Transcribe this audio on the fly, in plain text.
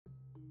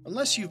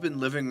Unless you've been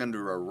living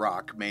under a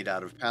rock made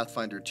out of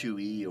Pathfinder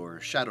 2e or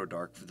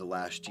Shadowdark for the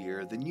last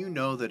year, then you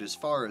know that as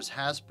far as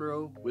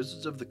Hasbro,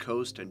 Wizards of the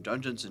Coast, and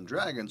Dungeons &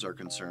 Dragons are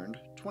concerned,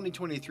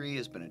 2023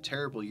 has been a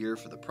terrible year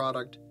for the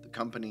product, the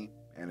company,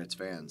 and its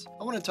fans.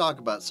 I want to talk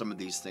about some of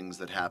these things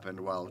that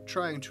happened while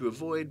trying to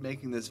avoid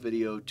making this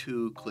video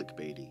too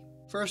clickbaity.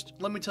 First,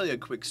 let me tell you a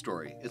quick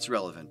story. It's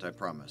relevant, I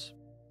promise.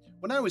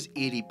 When I was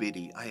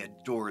itty-bitty, I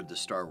adored the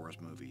Star Wars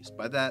movies.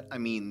 By that, I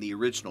mean the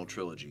original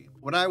trilogy.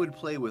 When I would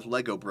play with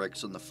Lego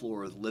bricks on the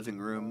floor of the living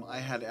room, I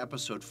had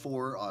Episode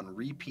 4 on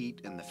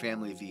repeat in the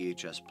family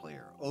VHS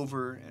player,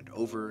 over and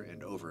over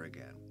and over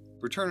again.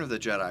 Return of the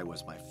Jedi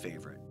was my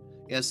favorite.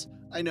 Yes,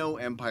 I know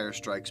Empire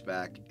Strikes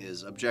Back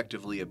is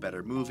objectively a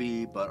better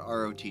movie, but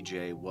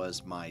ROTJ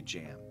was my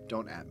jam.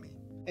 Don't at me.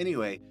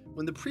 Anyway,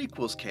 when the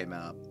prequels came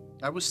out,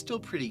 I was still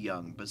pretty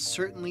young, but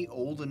certainly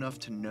old enough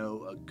to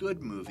know a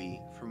good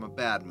movie from a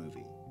bad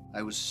movie.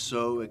 I was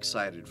so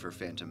excited for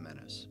Phantom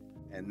Menace.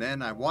 And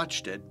then I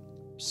watched it,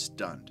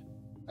 stunned.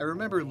 I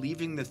remember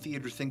leaving the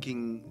theater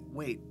thinking,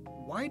 wait,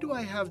 why do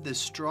I have this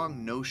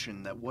strong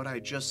notion that what I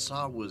just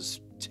saw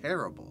was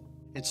terrible?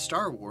 It's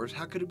Star Wars,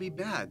 how could it be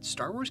bad?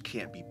 Star Wars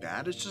can't be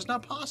bad, it's just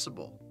not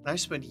possible. And I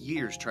spent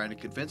years trying to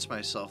convince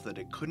myself that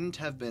it couldn't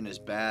have been as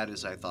bad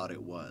as I thought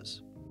it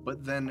was.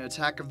 But then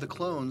Attack of the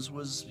Clones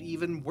was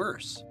even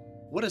worse.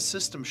 What a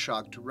system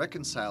shock to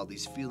reconcile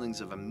these feelings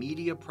of a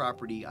media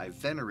property I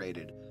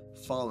venerated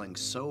falling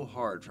so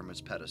hard from its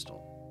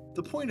pedestal.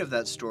 The point of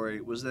that story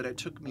was that it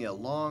took me a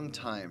long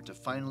time to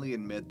finally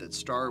admit that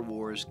Star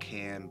Wars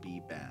can be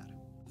bad.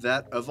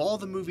 That of all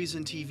the movies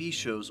and TV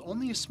shows,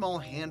 only a small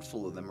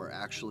handful of them are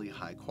actually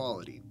high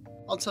quality.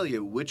 I'll tell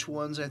you which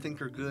ones I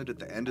think are good at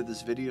the end of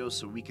this video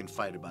so we can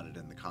fight about it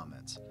in the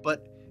comments.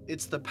 But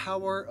it's the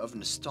power of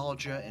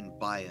nostalgia and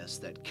bias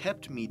that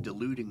kept me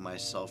deluding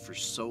myself for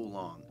so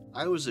long.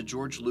 I was a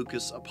George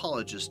Lucas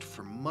apologist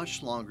for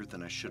much longer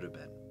than I should have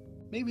been.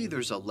 Maybe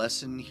there's a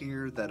lesson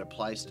here that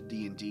applies to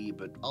D&D,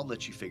 but I'll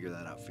let you figure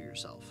that out for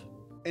yourself.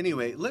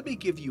 Anyway, let me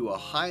give you a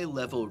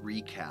high-level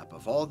recap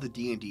of all the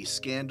D&D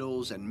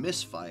scandals and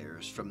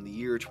misfires from the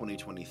year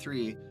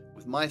 2023,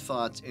 with my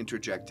thoughts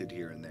interjected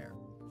here and there.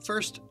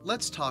 First,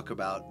 let's talk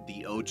about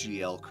the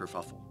OGL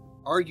kerfuffle.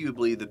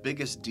 Arguably the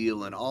biggest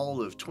deal in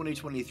all of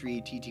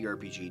 2023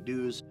 TTRPG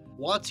news,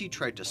 WotC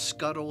tried to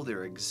scuttle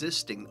their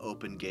existing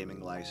open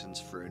gaming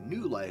license for a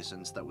new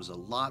license that was a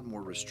lot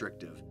more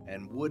restrictive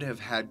and would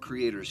have had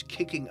creators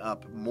kicking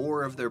up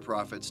more of their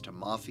profits to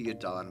Mafia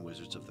Don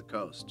Wizards of the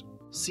Coast.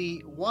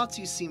 See,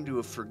 WotC seemed to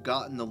have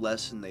forgotten the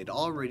lesson they'd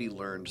already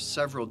learned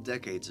several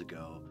decades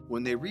ago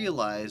when they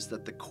realized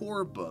that the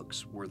core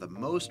books were the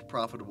most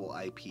profitable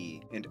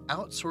IP, and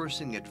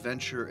outsourcing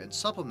adventure and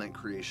supplement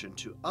creation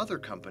to other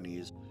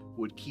companies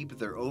would keep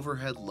their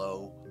overhead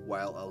low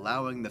while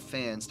allowing the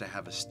fans to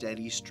have a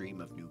steady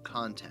stream of new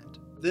content.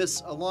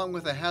 This, along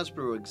with a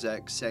Hasbro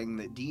exec saying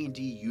that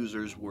D&D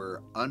users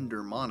were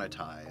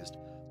under-monetized,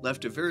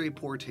 left a very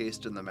poor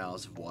taste in the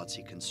mouths of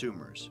WotC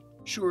consumers.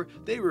 Sure,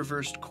 they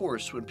reversed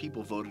course when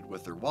people voted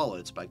with their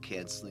wallets by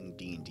canceling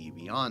D&D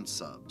Beyond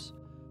subs.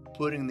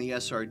 Putting the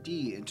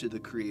SRD into the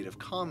Creative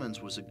Commons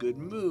was a good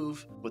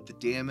move, but the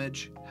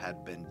damage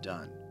had been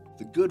done.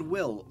 The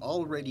goodwill,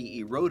 already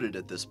eroded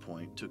at this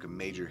point, took a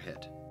major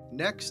hit.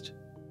 Next,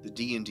 the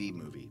D&D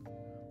movie.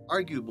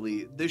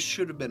 Arguably, this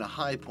should have been a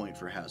high point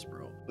for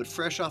Hasbro, but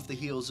fresh off the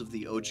heels of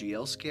the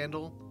OGL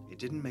scandal, it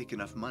didn't make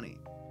enough money.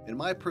 In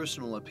my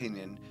personal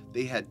opinion,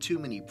 they had too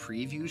many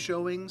preview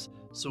showings,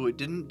 so it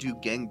didn't do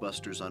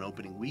gangbusters on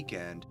opening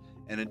weekend,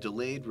 and a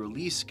delayed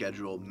release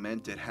schedule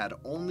meant it had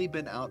only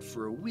been out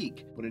for a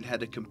week when it had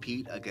to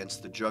compete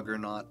against the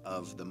juggernaut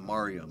of the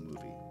Mario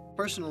movie.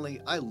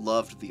 Personally, I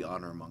loved the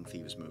Honor Among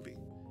Thieves movie.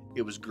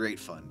 It was great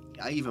fun.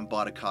 I even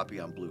bought a copy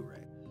on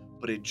Blu-ray.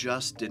 But it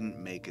just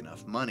didn't make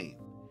enough money.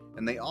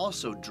 And they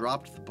also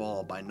dropped the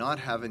ball by not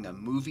having a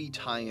movie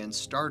tie-in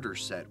starter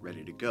set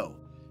ready to go.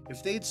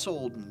 If they'd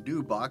sold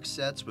new box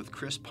sets with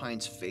Chris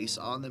Pine's face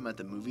on them at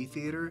the movie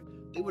theater,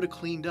 they would have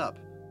cleaned up.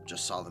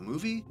 Just saw the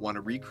movie? Want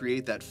to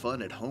recreate that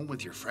fun at home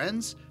with your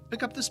friends?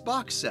 Pick up this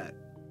box set.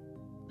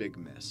 Big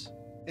miss.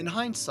 In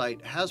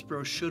hindsight,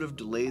 Hasbro should have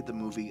delayed the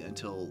movie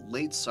until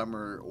late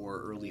summer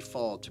or early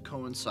fall to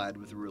coincide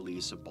with the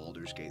release of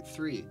Baldur's Gate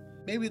 3.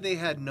 Maybe they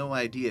had no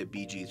idea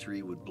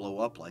BG3 would blow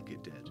up like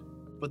it did.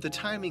 But the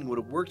timing would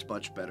have worked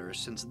much better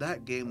since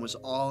that game was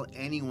all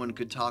anyone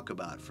could talk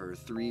about for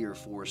 3 or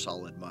 4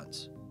 solid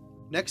months.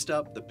 Next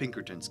up, the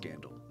Pinkerton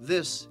scandal.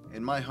 This,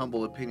 in my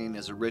humble opinion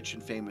as a rich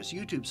and famous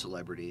YouTube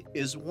celebrity,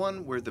 is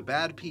one where the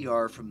bad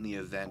PR from the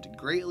event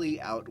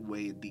greatly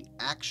outweighed the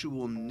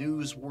actual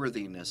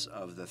newsworthiness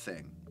of the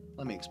thing.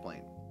 Let me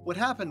explain. What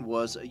happened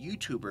was a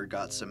YouTuber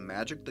got some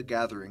Magic the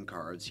Gathering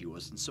cards he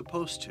wasn't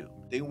supposed to.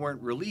 They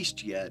weren't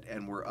released yet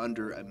and were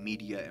under a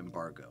media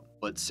embargo.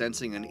 But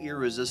sensing an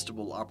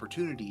irresistible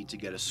opportunity to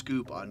get a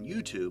scoop on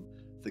YouTube,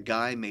 the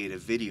guy made a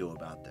video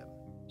about them.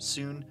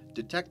 Soon,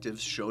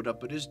 detectives showed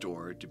up at his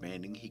door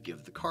demanding he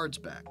give the cards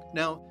back.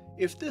 Now,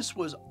 If this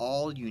was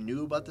all you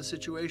knew about the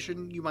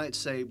situation, you might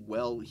say,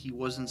 well, he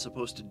wasn't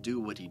supposed to do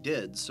what he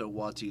did, so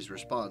WotC's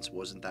response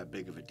wasn't that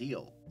big of a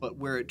deal. But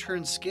where it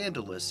turns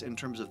scandalous in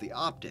terms of the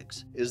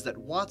optics is that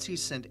WotC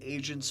sent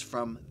agents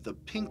from the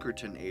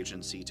Pinkerton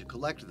agency to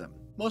collect them.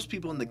 Most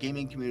people in the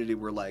gaming community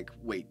were like,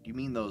 wait, you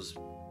mean those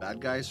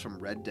bad guys from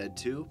Red Dead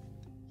 2?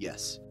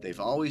 Yes, they've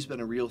always been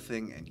a real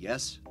thing, and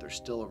yes, they're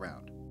still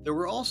around. There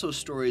were also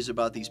stories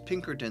about these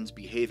Pinkertons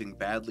behaving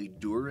badly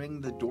during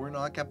the door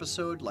knock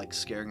episode, like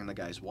scaring the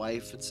guy's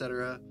wife,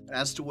 etc.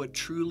 As to what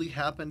truly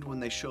happened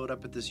when they showed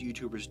up at this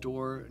YouTuber's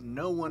door,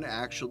 no one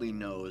actually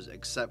knows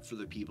except for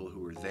the people who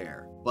were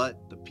there.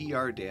 But the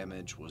PR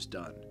damage was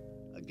done.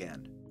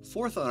 Again.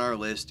 Fourth on our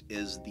list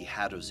is the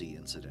Shadowdark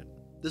incident.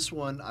 This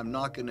one I'm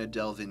not going to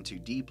delve into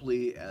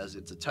deeply as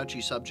it's a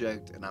touchy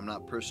subject and I'm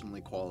not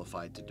personally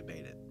qualified to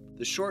debate it.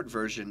 The short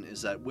version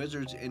is that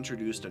Wizards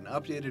introduced an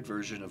updated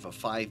version of a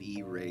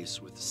 5e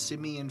race with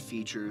simian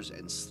features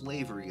and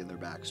slavery in their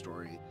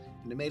backstory,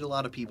 and it made a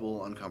lot of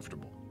people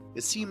uncomfortable.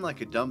 It seemed like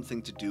a dumb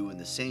thing to do in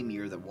the same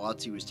year that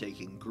WotC was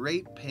taking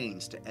great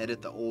pains to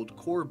edit the old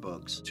core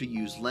books to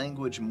use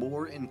language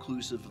more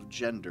inclusive of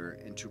gender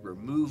and to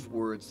remove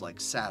words like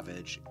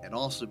savage and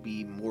also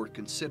be more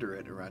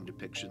considerate around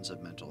depictions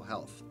of mental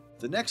health.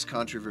 The next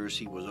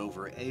controversy was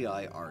over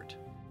AI art.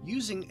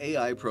 Using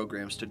AI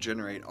programs to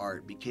generate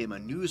art became a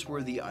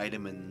newsworthy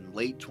item in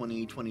late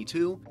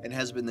 2022 and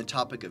has been the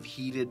topic of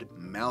heated,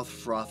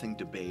 mouth-frothing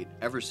debate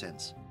ever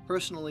since.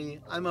 Personally,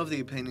 I'm of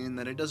the opinion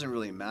that it doesn't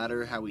really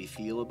matter how we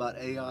feel about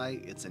AI,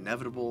 it's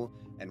inevitable,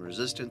 and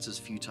resistance is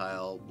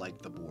futile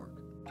like the Borg.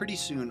 Pretty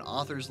soon,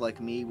 authors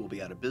like me will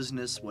be out of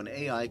business when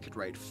AI could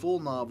write full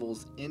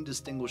novels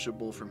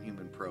indistinguishable from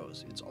human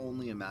prose. It's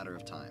only a matter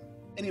of time.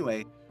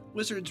 Anyway,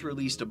 Wizards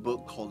released a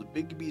book called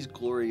Bigby's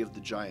Glory of the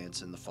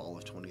Giants in the fall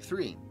of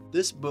 23.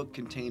 This book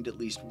contained at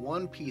least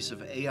one piece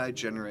of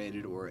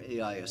AI-generated or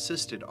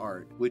AI-assisted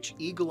art, which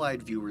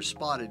eagle-eyed viewers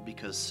spotted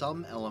because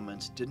some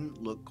elements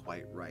didn't look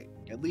quite right.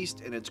 At least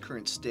in its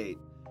current state,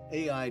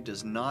 AI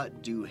does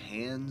not do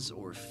hands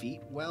or feet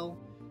well,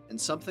 and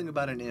something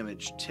about an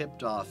image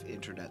tipped off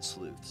internet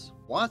sleuths.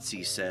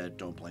 WotC said,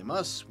 "Don't blame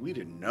us, we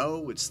didn't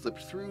know, it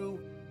slipped through,"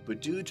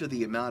 but due to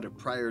the amount of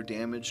prior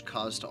damage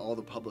caused to all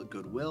the public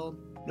goodwill,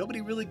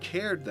 nobody really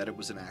cared that it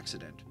was an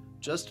accident.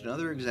 Just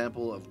another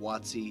example of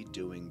WotC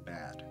doing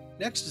bad.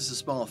 Next is a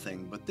small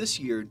thing, but this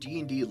year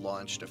D&D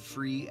launched a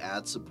free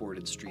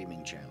ad-supported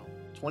streaming channel.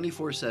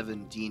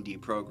 24/7 D&D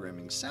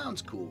programming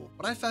sounds cool,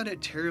 but I found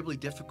it terribly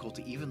difficult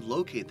to even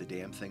locate the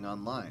damn thing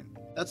online.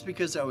 That's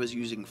because I was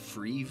using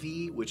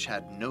Freevee, which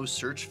had no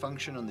search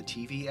function on the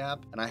TV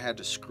app, and I had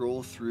to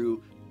scroll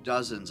through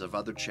dozens of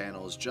other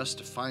channels just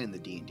to find the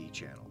D&D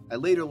channel. I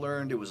later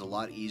learned it was a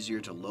lot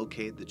easier to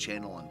locate the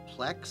channel on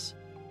Plex,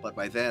 but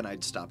by then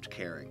I'd stopped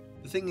caring.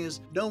 The thing is,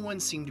 no one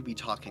seemed to be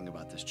talking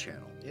about this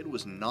channel. It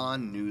was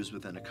non-news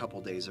within a couple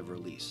days of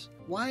release.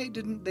 Why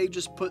didn't they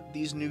just put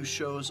these new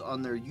shows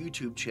on their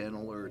YouTube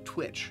channel or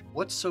Twitch?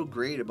 What's so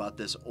great about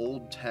this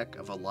old tech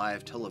of a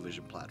live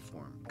television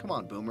platform? Come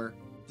on, boomer.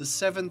 The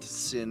seventh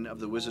sin of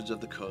the Wizards of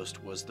the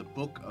Coast was the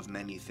Book of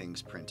Many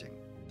Things printing.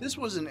 This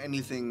wasn't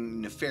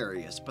anything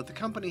nefarious, but the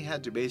company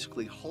had to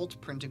basically halt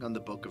printing on the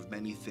Book of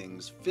Many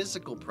Things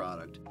physical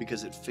product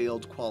because it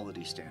failed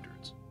quality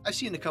standards. I've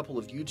seen a couple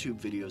of YouTube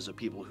videos of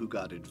people who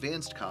got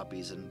advanced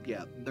copies, and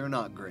yeah, they're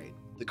not great.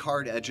 The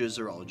card edges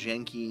are all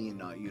janky and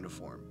not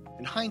uniform.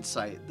 In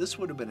hindsight, this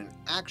would have been an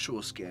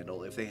actual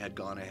scandal if they had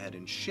gone ahead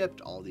and shipped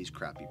all these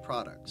crappy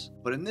products.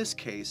 But in this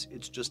case,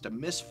 it's just a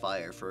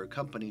misfire for a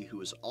company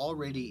who is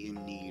already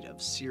in need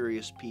of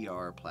serious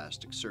PR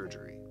plastic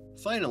surgery.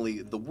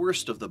 Finally, the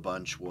worst of the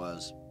bunch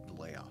was the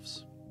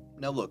layoffs.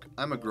 Now look,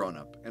 I'm a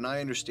grown-up, and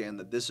I understand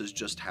that this is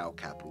just how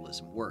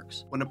capitalism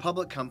works. When a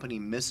public company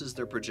misses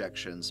their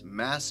projections,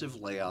 massive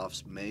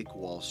layoffs make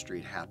Wall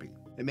Street happy.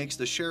 It makes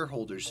the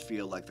shareholders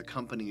feel like the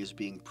company is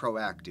being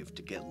proactive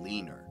to get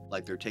leaner,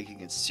 like they're taking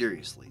it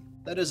seriously.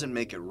 That doesn't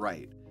make it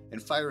right,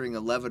 and firing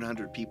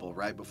 1,100 people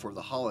right before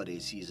the holiday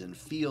season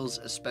feels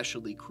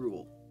especially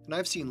cruel. And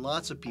I've seen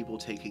lots of people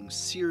taking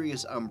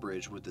serious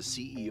umbrage with the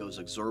CEO's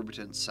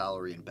exorbitant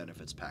salary and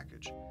benefits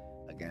package.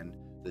 Again,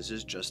 this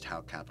is just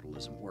how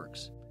capitalism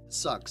works. It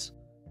sucks,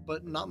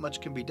 but not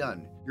much can be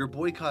done. Your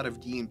boycott of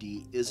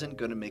D&D isn't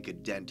going to make a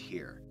dent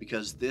here,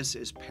 because this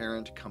is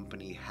parent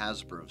company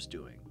Hasbro's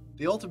doing.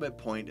 The ultimate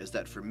point is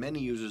that for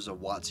many users of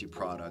WotC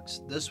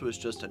products, this was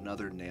just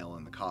another nail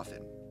in the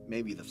coffin,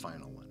 maybe the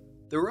final one.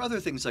 There were other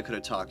things I could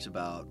have talked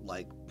about,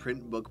 like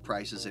print book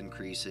prices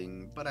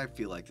increasing, but I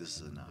feel like this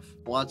is enough.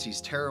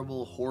 WotC's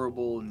terrible,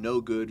 horrible, no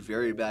good,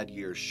 very bad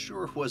year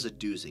sure was a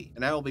doozy,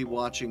 and I will be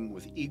watching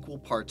with equal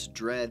parts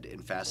dread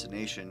and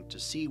fascination to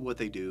see what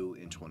they do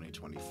in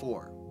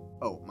 2024.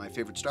 Oh, my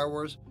favorite Star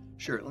Wars?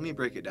 Sure, let me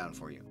break it down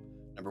for you.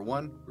 Number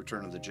 1,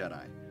 Return of the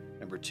Jedi.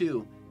 Number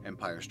 2,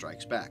 Empire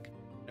Strikes Back.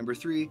 Number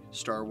 3,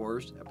 Star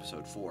Wars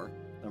Episode 4.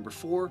 Number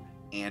 4,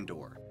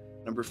 Andor.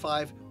 Number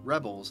 5,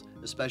 Rebels,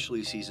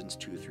 especially seasons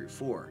 2 through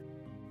 4.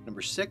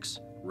 Number 6,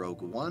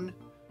 Rogue One.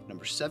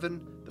 Number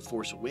 7, The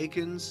Force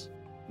Awakens.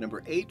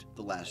 Number 8,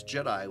 The Last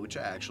Jedi, which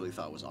I actually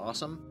thought was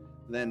awesome.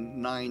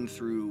 Then 9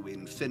 through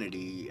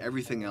Infinity,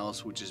 everything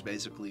else which is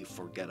basically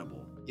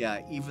forgettable.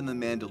 Yeah, even The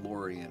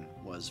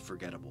Mandalorian was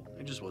forgettable.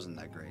 It just wasn't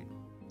that great.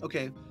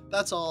 Okay,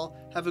 that's all.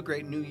 Have a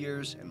great New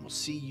Year's, and we'll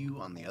see you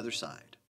on the other side.